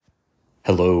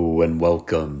Hello and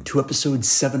welcome to episode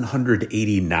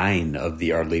 789 of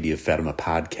the Our Lady of Fatima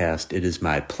podcast. It is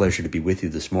my pleasure to be with you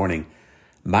this morning.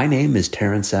 My name is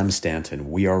Terrence M. Stanton.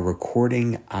 We are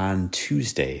recording on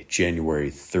Tuesday,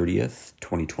 January 30th,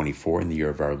 2024, in the year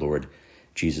of our Lord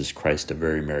Jesus Christ. A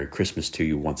very Merry Christmas to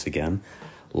you once again.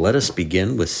 Let us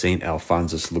begin with St.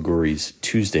 Alphonsus Liguori's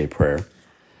Tuesday prayer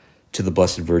to the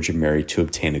Blessed Virgin Mary to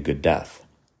obtain a good death.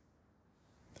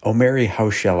 O Mary, how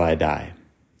shall I die?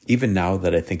 Even now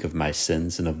that I think of my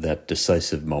sins and of that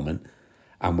decisive moment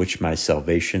on which my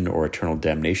salvation or eternal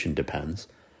damnation depends,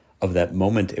 of that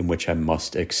moment in which I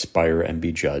must expire and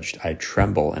be judged, I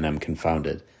tremble and am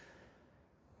confounded.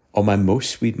 O my most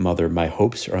sweet Mother, my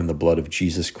hopes are in the blood of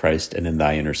Jesus Christ and in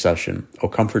thy intercession. O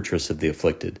Comfortress of the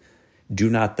afflicted, do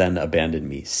not then abandon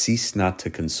me, cease not to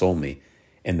console me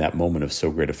in that moment of so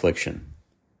great affliction.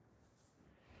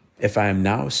 If I am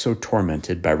now so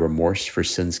tormented by remorse for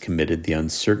sins committed, the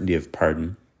uncertainty of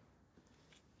pardon,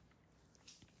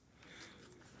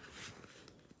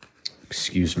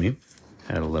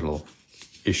 had a little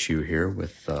issue here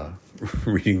with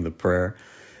reading the prayer,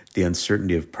 the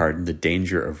uncertainty of pardon, the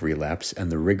danger of relapse,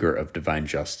 and the rigor of divine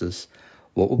justice,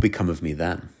 what will become of me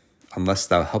then? Unless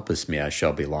thou helpest me, I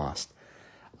shall be lost.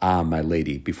 Ah, my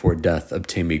Lady, before death,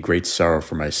 obtain me great sorrow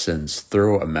for my sins,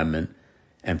 thorough amendment,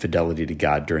 and fidelity to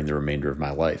God during the remainder of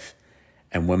my life.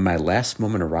 And when my last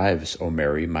moment arrives, O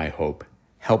Mary, my hope,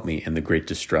 help me in the great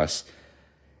distress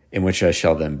in which I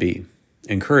shall then be.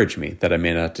 Encourage me that I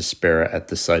may not despair at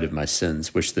the sight of my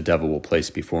sins, which the devil will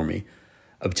place before me.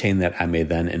 Obtain that I may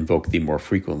then invoke thee more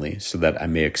frequently, so that I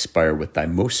may expire with thy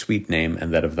most sweet name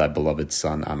and that of thy beloved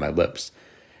Son on my lips.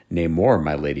 Nay more,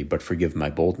 my Lady, but forgive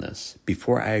my boldness.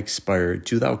 Before I expire,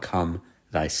 do thou come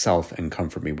thyself and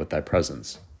comfort me with thy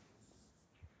presence.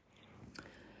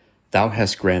 Thou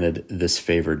hast granted this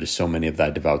favor to so many of thy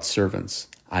devout servants.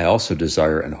 I also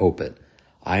desire and hope it.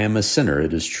 I am a sinner,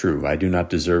 it is true. I do not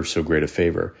deserve so great a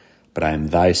favor, but I am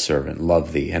thy servant,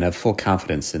 love thee, and have full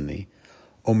confidence in thee.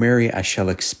 O Mary, I shall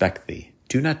expect thee.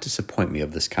 Do not disappoint me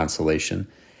of this consolation.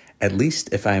 At least,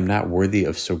 if I am not worthy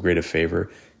of so great a favor,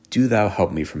 do thou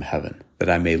help me from heaven, that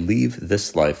I may leave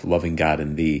this life loving God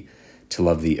and thee, to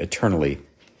love thee eternally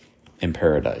in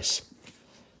paradise.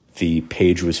 The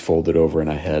page was folded over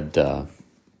and I had to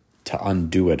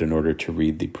undo it in order to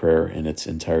read the prayer in its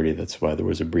entirety. That's why there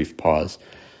was a brief pause.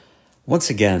 Once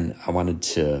again, I wanted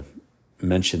to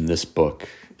mention this book.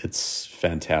 It's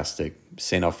fantastic.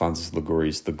 St. Alphonsus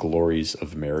Liguori's The Glories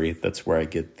of Mary. That's where I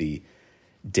get the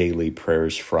daily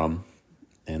prayers from,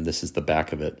 and this is the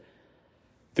back of it.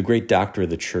 The great doctor of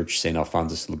the Church, St.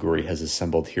 Alphonsus Liguori, has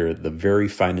assembled here the very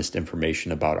finest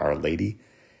information about Our Lady,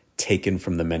 taken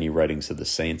from the many writings of the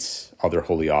saints, other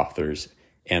holy authors,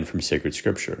 and from sacred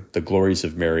scripture. The Glories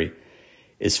of Mary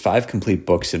is 5 complete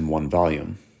books in one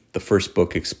volume. The first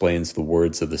book explains the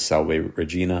words of the Salve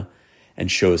Regina and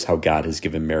shows how God has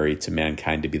given Mary to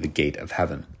mankind to be the gate of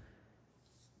heaven.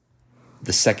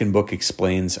 The second book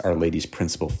explains Our Lady's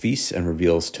principal feasts and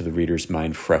reveals to the reader's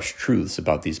mind fresh truths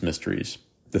about these mysteries.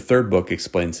 The third book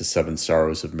explains the 7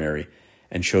 sorrows of Mary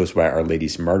and shows why Our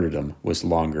Lady's martyrdom was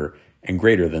longer and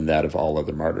greater than that of all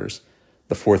other martyrs.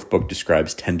 The fourth book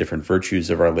describes 10 different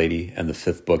virtues of Our Lady, and the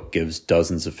fifth book gives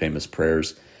dozens of famous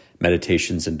prayers,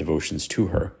 meditations, and devotions to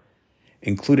her.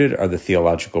 Included are the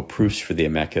theological proofs for the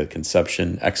Immaculate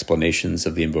Conception, explanations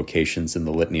of the invocations in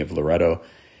the Litany of Loretto,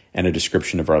 and a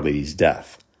description of Our Lady's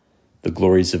death. The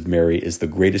Glories of Mary is the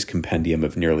greatest compendium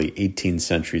of nearly 18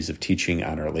 centuries of teaching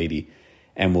on Our Lady,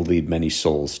 and will lead many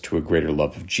souls to a greater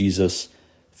love of Jesus,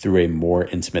 through a more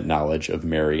intimate knowledge of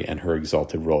Mary and her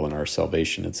exalted role in our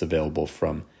salvation. It's available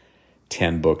from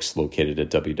Tan Books, located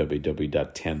at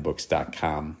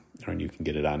www.tanbooks.com, and you can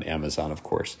get it on Amazon, of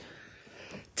course.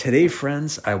 Today,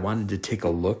 friends, I wanted to take a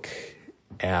look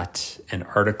at an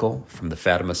article from the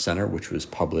Fatima Center, which was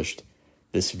published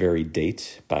this very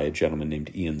date by a gentleman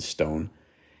named Ian Stone,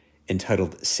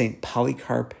 entitled Saint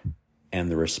Polycarp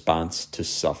and the Response to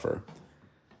Suffer.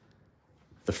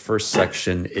 The first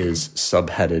section is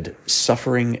subheaded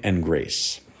Suffering and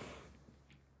Grace.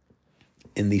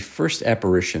 In the first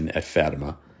apparition at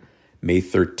Fatima, May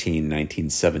 13,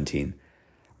 1917,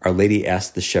 Our Lady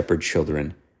asked the shepherd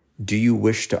children, "Do you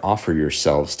wish to offer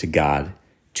yourselves to God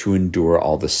to endure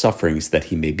all the sufferings that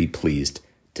he may be pleased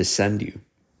to send you,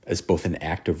 as both an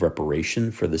act of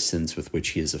reparation for the sins with which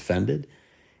he is offended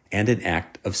and an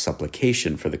act of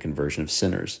supplication for the conversion of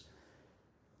sinners?"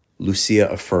 Lucia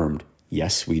affirmed,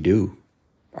 "Yes, we do."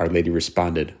 Our Lady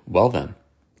responded, "Well then,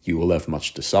 you will have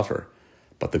much to suffer,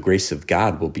 but the grace of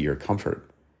God will be your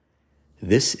comfort."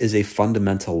 This is a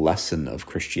fundamental lesson of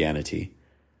Christianity.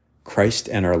 Christ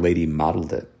and Our Lady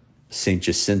modeled it. Saint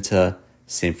Jacinta,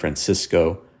 Saint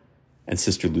Francisco, and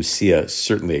Sister Lucia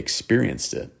certainly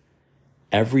experienced it.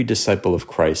 Every disciple of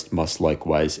Christ must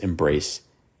likewise embrace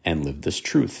and live this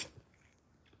truth.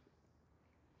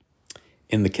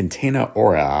 In the Catena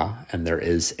Aurea, and there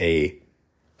is a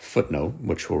footnote,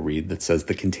 which we'll read, that says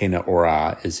the Catena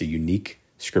Aurea is a unique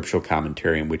scriptural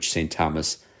commentary in which St.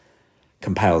 Thomas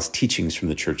compiles teachings from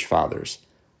the Church Fathers.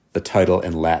 The title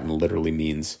in Latin literally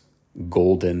means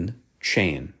golden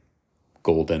chain.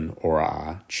 Golden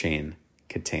Aurea, chain,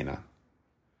 catena.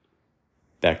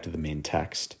 Back to the main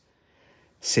text.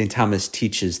 St. Thomas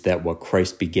teaches that what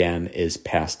Christ began is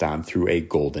passed on through a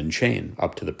golden chain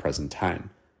up to the present time.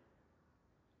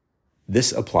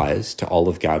 This applies to all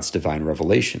of God's divine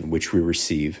revelation, which we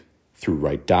receive through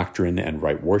right doctrine and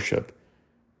right worship.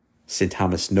 St.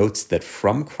 Thomas notes that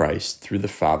from Christ through the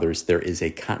Fathers there is a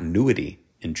continuity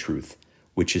in truth,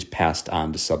 which is passed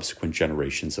on to subsequent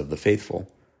generations of the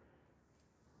faithful.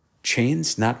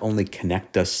 Chains not only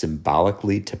connect us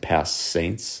symbolically to past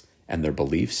saints and their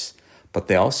beliefs, but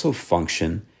they also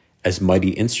function as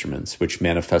mighty instruments which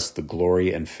manifest the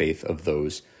glory and faith of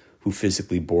those who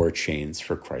physically bore chains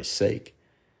for Christ's sake.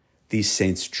 These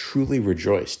saints truly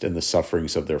rejoiced in the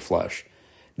sufferings of their flesh,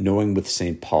 knowing with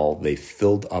St. Paul they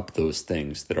filled up those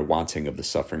things that are wanting of the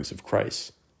sufferings of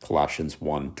Christ. Colossians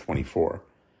 1:24.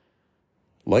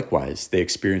 Likewise, they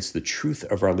experienced the truth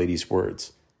of Our Lady's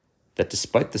words, that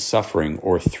despite the suffering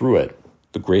or through it,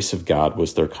 the grace of God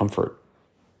was their comfort.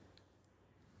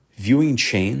 Viewing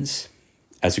chains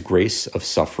as a grace of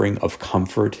suffering, of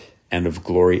comfort, and of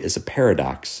glory is a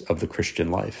paradox of the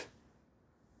Christian life.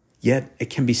 Yet it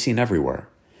can be seen everywhere.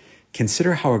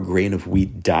 Consider how a grain of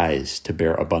wheat dies to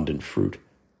bear abundant fruit.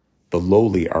 The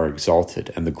lowly are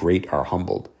exalted and the great are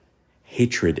humbled.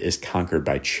 Hatred is conquered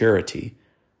by charity.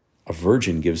 A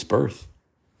virgin gives birth,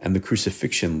 and the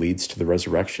crucifixion leads to the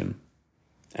resurrection.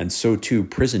 And so too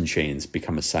prison chains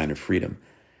become a sign of freedom.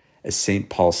 As St.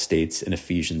 Paul states in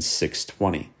Ephesians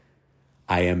 6:20,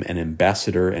 I am an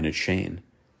ambassador in a chain,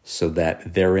 so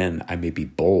that therein I may be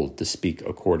bold to speak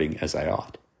according as I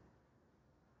ought.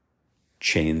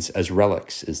 Chains as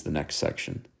relics is the next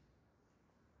section.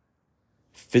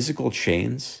 Physical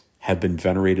chains have been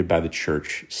venerated by the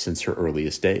Church since her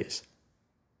earliest days.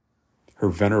 Her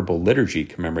venerable liturgy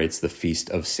commemorates the feast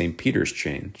of St. Peter's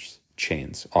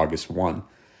chains, August 1.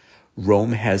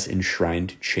 Rome has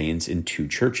enshrined chains in 2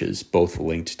 churches, both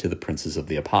linked to the princes of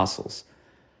the apostles.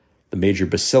 The major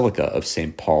basilica of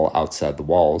St. Paul outside the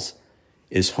walls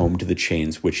is home to the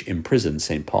chains which imprisoned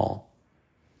St. Paul.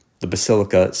 The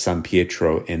Basilica San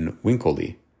Pietro in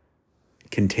Wincoli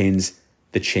contains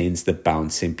the chains that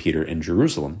bound St. Peter in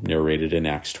Jerusalem, narrated in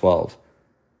Acts 12.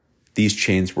 These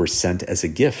chains were sent as a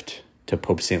gift to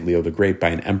Pope St. Leo the Great by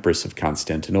an empress of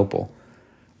Constantinople.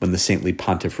 When the saintly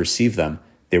pontiff received them,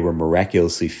 they were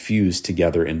miraculously fused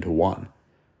together into one.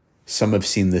 Some have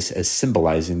seen this as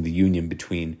symbolizing the union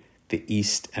between the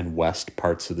east and west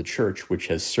parts of the Church, which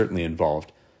has certainly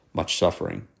involved much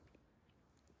suffering.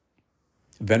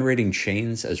 Venerating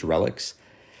chains as relics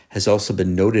has also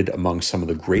been noted among some of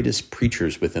the greatest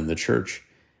preachers within the Church.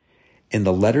 In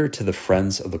the letter to the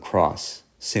Friends of the Cross,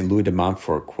 St. Louis de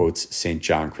Montfort quotes St.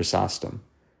 John Chrysostom,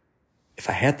 If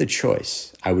I had the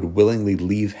choice, I would willingly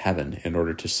leave heaven in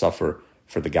order to suffer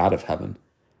for the God of heaven.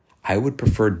 I would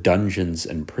prefer dungeons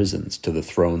and prisons to the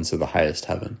thrones of the highest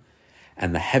heaven,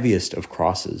 and the heaviest of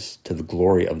crosses to the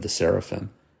glory of the seraphim.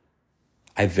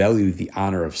 I value the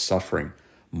honor of suffering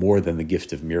more than the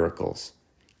gift of miracles,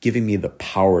 giving me the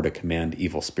power to command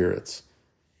evil spirits,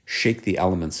 shake the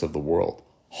elements of the world,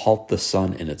 halt the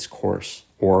sun in its course,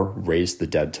 or raise the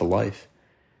dead to life.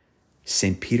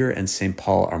 St. Peter and St.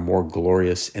 Paul are more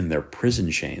glorious in their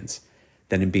prison chains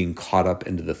than in being caught up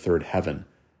into the third heaven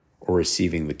or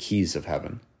receiving the keys of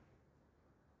heaven.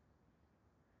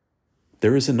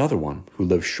 There is another one who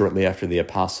lived shortly after the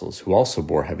apostles, who also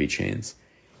bore heavy chains.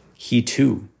 He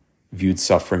too viewed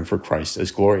suffering for Christ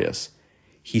as glorious.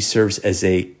 He serves as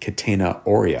a catena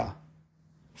aurea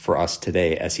for us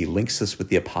today as he links us with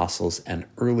the apostles and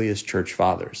earliest church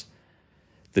fathers.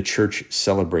 The Church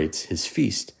celebrates his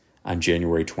feast on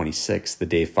January 26th, the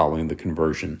day following the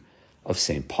conversion of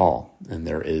St. Paul. And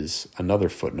there is another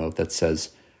footnote that says,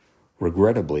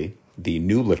 regrettably, the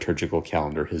new liturgical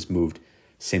calendar has moved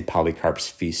Saint Polycarp's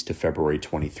feast to February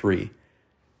 23.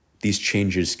 These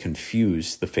changes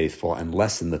confuse the faithful and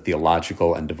lessen the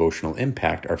theological and devotional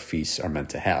impact our feasts are meant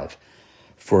to have.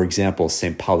 For example,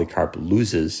 Saint Polycarp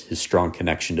loses his strong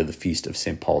connection to the feast of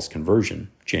St. Paul's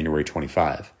conversion, January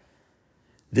 25.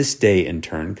 This day, in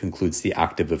turn, concludes the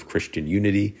octave of Christian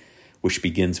unity, which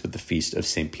begins with the feast of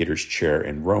St. Peter's Chair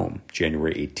in Rome,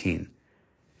 January 18.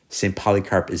 Saint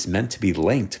Polycarp is meant to be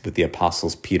linked with the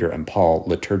apostles Peter and Paul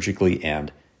liturgically and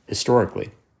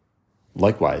historically.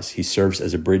 Likewise, he serves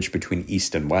as a bridge between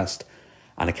East and West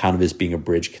on account of his being a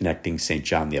bridge connecting St.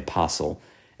 John the Apostle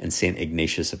and St.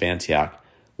 Ignatius of Antioch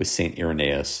with St.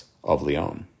 Irenaeus of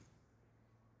Lyon.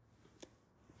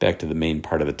 Back to the main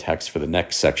part of the text for the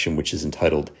next section, which is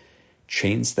entitled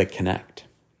Chains That Connect.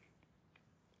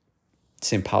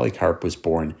 St. Polycarp was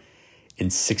born in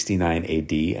 69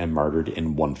 AD and martyred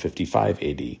in 155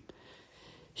 AD.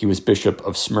 He was Bishop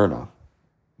of Smyrna,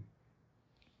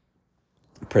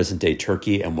 present-day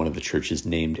Turkey, and one of the churches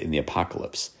named in the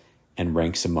Apocalypse, and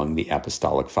ranks among the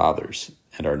Apostolic Fathers.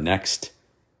 And our next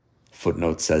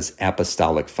footnote says,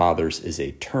 Apostolic Fathers is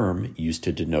a term used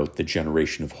to denote the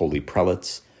generation of holy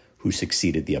prelates who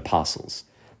succeeded the apostles.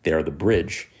 They are the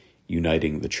bridge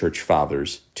uniting the church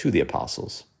fathers to the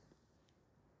apostles.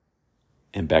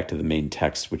 And back to the main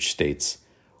text, which states,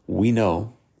 we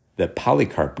know that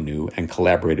Polycarp knew and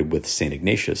collaborated with St.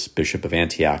 Ignatius, Bishop of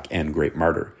Antioch and great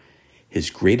martyr. His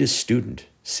greatest student,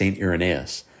 St.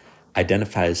 Irenaeus,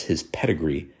 identifies his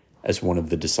pedigree as one of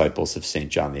the disciples of St.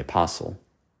 John the Apostle.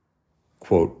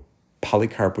 Quote,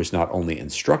 Polycarp was not only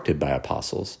instructed by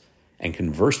apostles and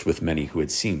conversed with many who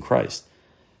had seen Christ,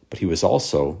 but he was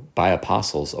also, by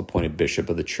apostles, appointed bishop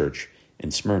of the church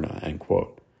in Smyrna, end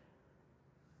quote.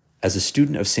 As a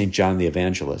student of St. John the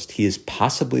Evangelist, he is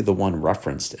possibly the one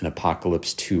referenced in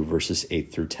Apocalypse 2, verses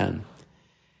 8 through 10.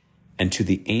 And to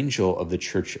the angel of the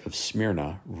church of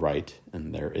Smyrna write,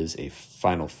 and there is a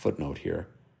final footnote here,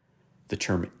 the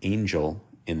term angel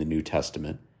in the New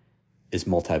Testament is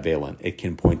multivalent. It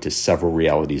can point to several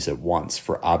realities at once.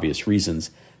 For obvious reasons,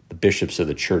 the bishops of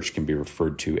the church can be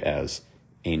referred to as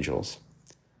angels.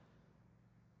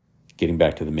 Getting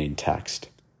back to the main text.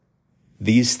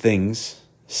 These things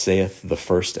saith the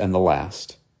first and the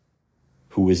last,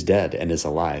 who is dead and is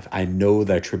alive. I know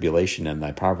thy tribulation and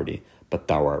thy poverty, but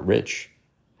thou art rich,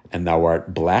 and thou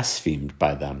art blasphemed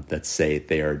by them that say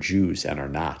they are Jews and are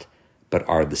not, but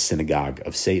are the synagogue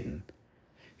of Satan.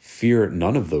 Fear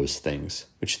none of those things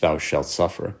which thou shalt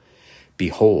suffer.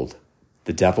 Behold,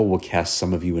 the devil will cast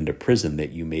some of you into prison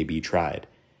that you may be tried,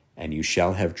 and you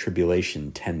shall have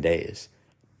tribulation 10 days.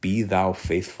 Be thou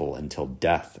faithful until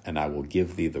death, and I will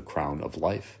give thee the crown of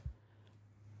life.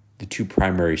 The two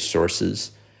primary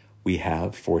sources we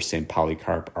have for St.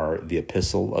 Polycarp are the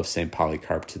epistle of St.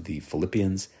 Polycarp to the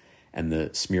Philippians and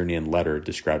the Smyrnian letter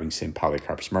describing St.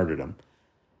 Polycarp's martyrdom.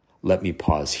 Let me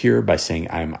pause here by saying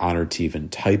I am honored to even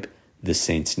type this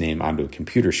saint's name onto a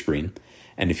computer screen,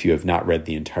 and if you have not read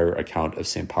the entire account of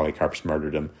St. Polycarp's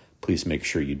martyrdom, please make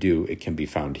sure you do. It can be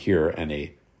found here, and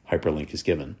a hyperlink is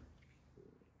given.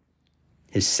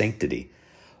 His sanctity,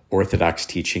 orthodox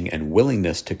teaching, and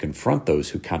willingness to confront those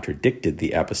who contradicted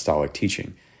the apostolic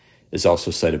teaching is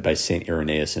also cited by St.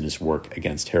 Irenaeus in his work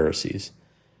against heresies.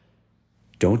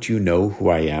 Don't you know who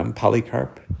I am,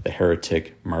 Polycarp? The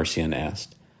heretic Marcion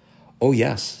asked. Oh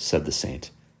yes, said the saint.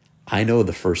 I know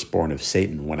the firstborn of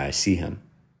Satan when I see him.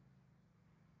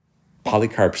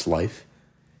 Polycarp's life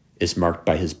is marked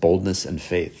by his boldness and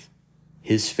faith.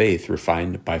 His faith,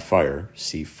 refined by fire,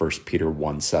 see 1 Peter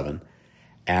 1:7,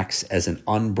 acts as an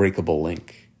unbreakable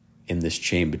link in this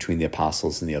chain between the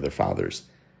apostles and the other fathers.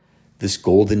 This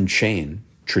golden chain,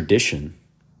 tradition,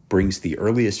 brings the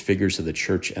earliest figures of the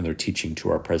church and their teaching to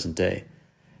our present day.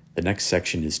 The next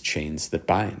section is chains that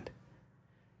bind.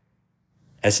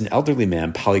 As an elderly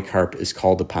man, Polycarp is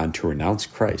called upon to renounce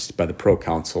Christ by the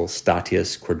proconsul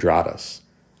Statius Quadratus.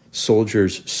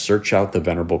 Soldiers search out the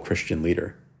venerable Christian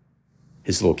leader.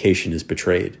 His location is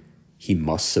betrayed. He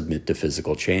must submit to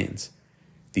physical chains.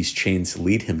 These chains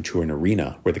lead him to an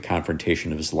arena where the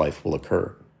confrontation of his life will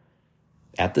occur.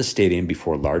 At the stadium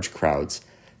before large crowds,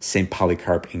 St.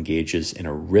 Polycarp engages in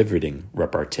a riveting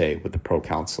repartee with the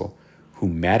proconsul, who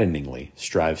maddeningly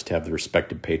strives to have the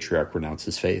respected patriarch renounce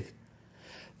his faith.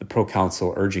 The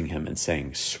proconsul urging him and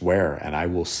saying, "Swear, and I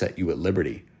will set you at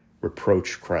liberty.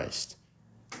 Reproach Christ."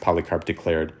 Polycarp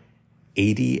declared,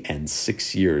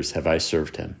 86 years have I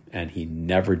served him, and he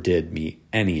never did me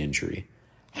any injury.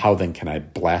 How then can I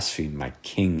blaspheme my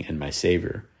king and my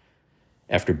savior?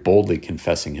 After boldly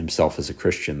confessing himself as a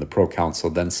Christian, the proconsul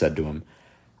then said to him,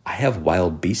 I have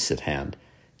wild beasts at hand.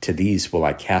 To these will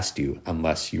I cast you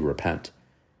unless you repent.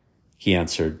 He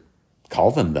answered,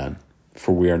 Call them then,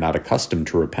 for we are not accustomed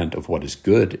to repent of what is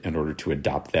good in order to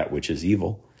adopt that which is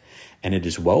evil. And it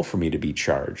is well for me to be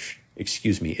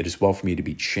it is well for me to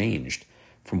be changed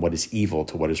from what is evil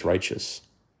to what is righteous.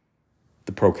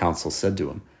 The proconsul said to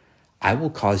him, I will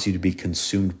cause you to be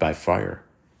consumed by fire,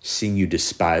 seeing you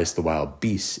despise the wild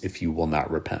beasts if you will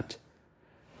not repent.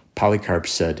 Polycarp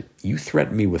said, "You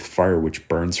threaten me with fire which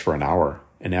burns for an hour,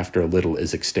 and after a little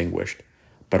is extinguished,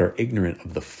 but are ignorant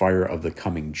of the fire of the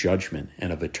coming judgment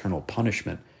and of eternal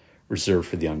punishment reserved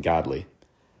for the ungodly.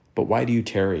 But why do you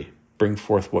tarry? Bring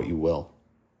forth what you will."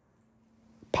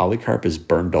 Polycarp is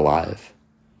burned alive.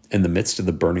 In the midst of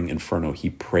the burning inferno, he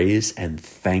prays and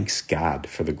thanks God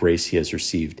for the grace he has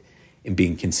received in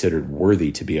being considered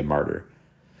worthy to be a martyr.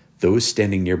 Those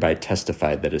standing nearby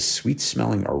testified that a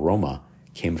sweet-smelling aroma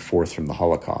came forth from the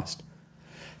Holocaust.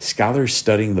 Scholars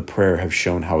studying the prayer have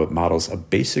shown how it models a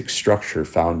basic structure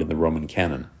found in the Roman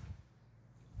canon.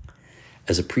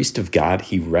 As a priest of God,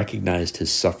 he recognized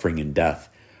his suffering and death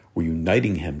were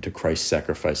uniting him to Christ's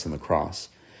sacrifice on the cross,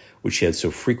 which he had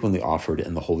so frequently offered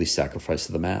in the holy sacrifice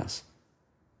of the Mass.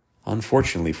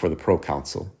 Unfortunately for the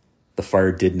proconsul, the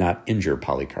fire did not injure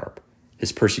Polycarp.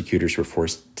 His persecutors were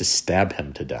forced to stab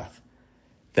him to death.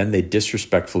 Then they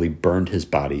disrespectfully burned his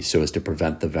body so as to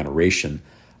prevent the veneration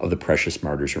of the precious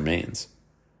martyr's remains.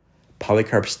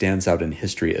 Polycarp stands out in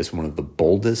history as one of the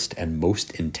boldest and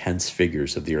most intense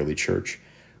figures of the early church,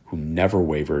 who never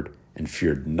wavered and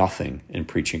feared nothing in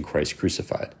preaching Christ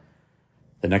crucified.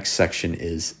 The next section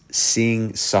is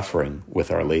Seeing Suffering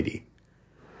with Our Lady.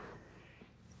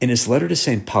 In his letter to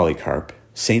Saint Polycarp,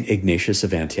 Saint Ignatius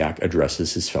of Antioch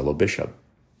addresses his fellow bishop.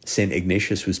 Saint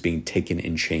Ignatius was being taken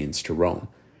in chains to Rome.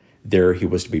 There he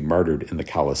was to be martyred in the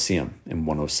Colosseum in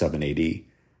 107 AD.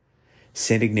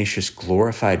 Saint Ignatius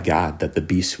glorified God that the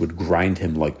beasts would grind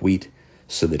him like wheat,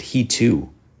 so that he too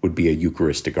would be a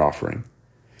Eucharistic offering.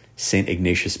 Saint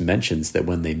Ignatius mentions that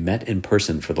when they met in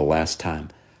person for the last time,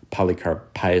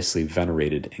 Polycarp piously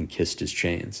venerated and kissed his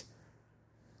chains.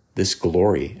 This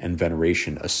glory and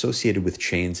veneration associated with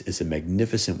chains is a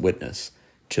magnificent witness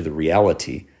to the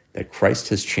reality that Christ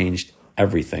has changed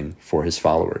everything for his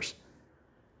followers.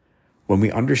 When we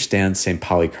understand St.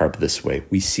 Polycarp this way,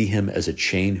 we see him as a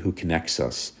chain who connects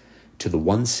us to the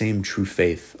one same true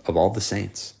faith of all the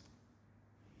saints.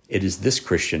 It is this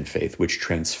Christian faith which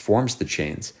transforms the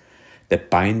chains that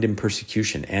bind in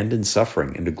persecution and in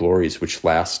suffering into glories which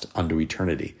last unto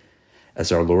eternity,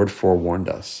 as our Lord forewarned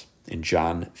us in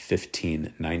John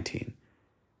 15:19.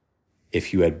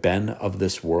 If you had been of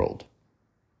this world,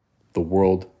 the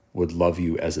world would love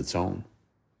you as its own.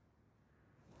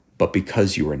 But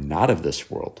because you are not of this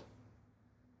world,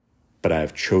 but I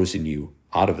have chosen you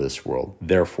out of this world,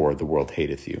 therefore the world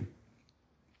hateth you.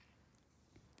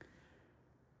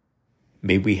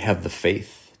 May we have the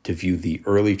faith to view the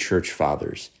early church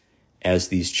fathers as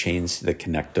these chains that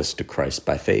connect us to Christ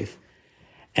by faith.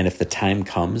 And if the time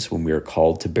comes when we are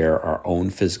called to bear our own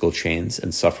physical chains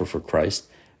and suffer for Christ,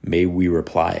 may we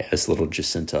reply as little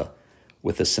Jacinta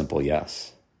with a simple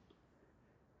yes.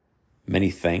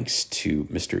 Many thanks to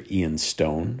Mr. Ian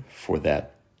Stone for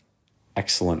that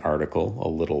excellent article, a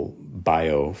little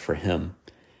bio for him.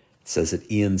 It says that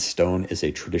Ian Stone is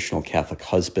a traditional Catholic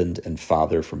husband and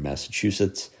father from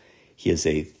Massachusetts. He is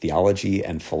a theology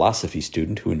and philosophy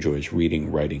student who enjoys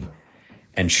reading, writing,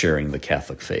 and sharing the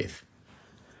Catholic faith.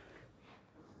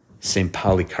 St.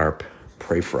 Polycarp,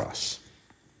 pray for us.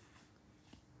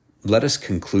 Let us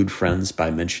conclude, friends,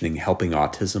 by mentioning Helping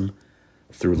Autism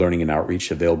through Learning and Outreach,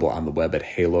 available on the web at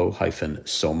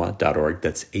halo-soma.org.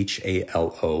 That's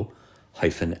halo-soma.org.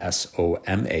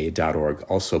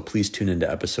 Also, please tune into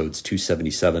episodes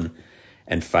 277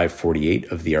 and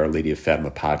 548 of the Our Lady of Fatima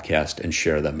podcast and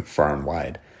share them far and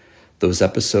wide. Those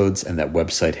episodes and that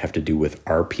website have to do with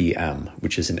RPM,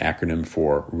 which is an acronym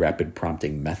for Rapid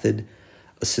Prompting Method,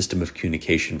 a system of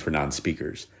communication for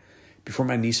non-speakers. Before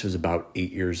my niece was about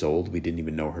 8 years old, we didn't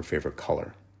even know her favorite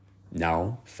color.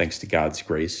 Now, thanks to God's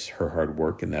grace, her hard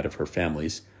work, and that of her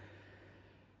family's,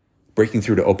 breaking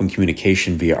through to open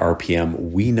communication via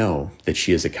RPM, we know that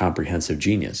she is a comprehensive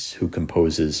genius who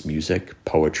composes music,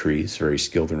 poetry, is very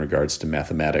skilled in regards to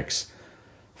mathematics,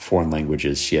 foreign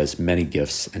languages. She has many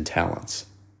gifts and talents.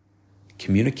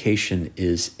 Communication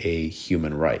is a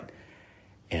human right,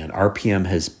 and RPM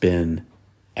has been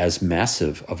as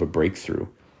massive of a breakthrough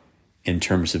in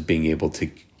terms of being able to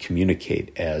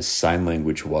communicate as sign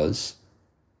language was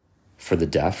for the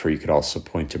deaf, or you could also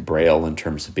point to Braille in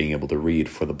terms of being able to read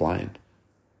for the blind.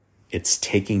 It's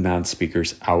taking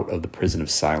non-speakers out of the prison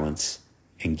of silence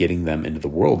and getting them into the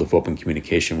world of open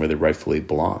communication where they rightfully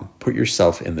belong. Put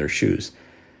yourself in their shoes.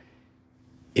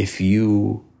 If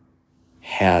you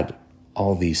had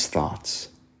all these thoughts,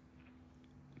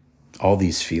 all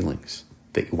these feelings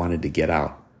that you wanted to get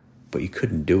out, but you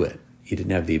couldn't do it, you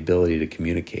didn't have the ability to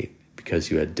communicate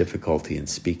because you had difficulty in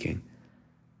speaking,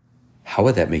 how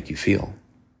would that make you feel?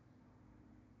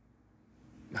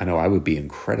 I know I would be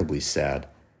incredibly sad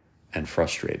and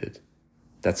frustrated.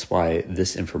 That's why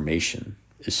this information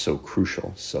is so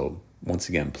crucial. So once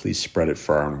again, please spread it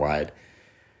far and wide.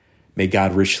 May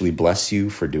God richly bless you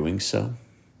for doing so.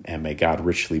 And may God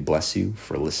richly bless you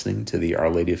for listening to the Our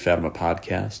Lady of Fatima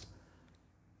podcast.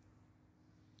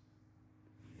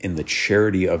 In the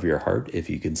charity of your heart, if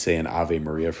you could say an Ave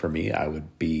Maria for me, I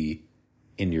would be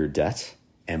in your debt.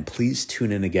 And please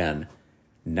tune in again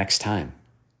next time.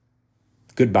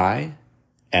 Goodbye,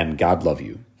 and God love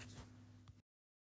you.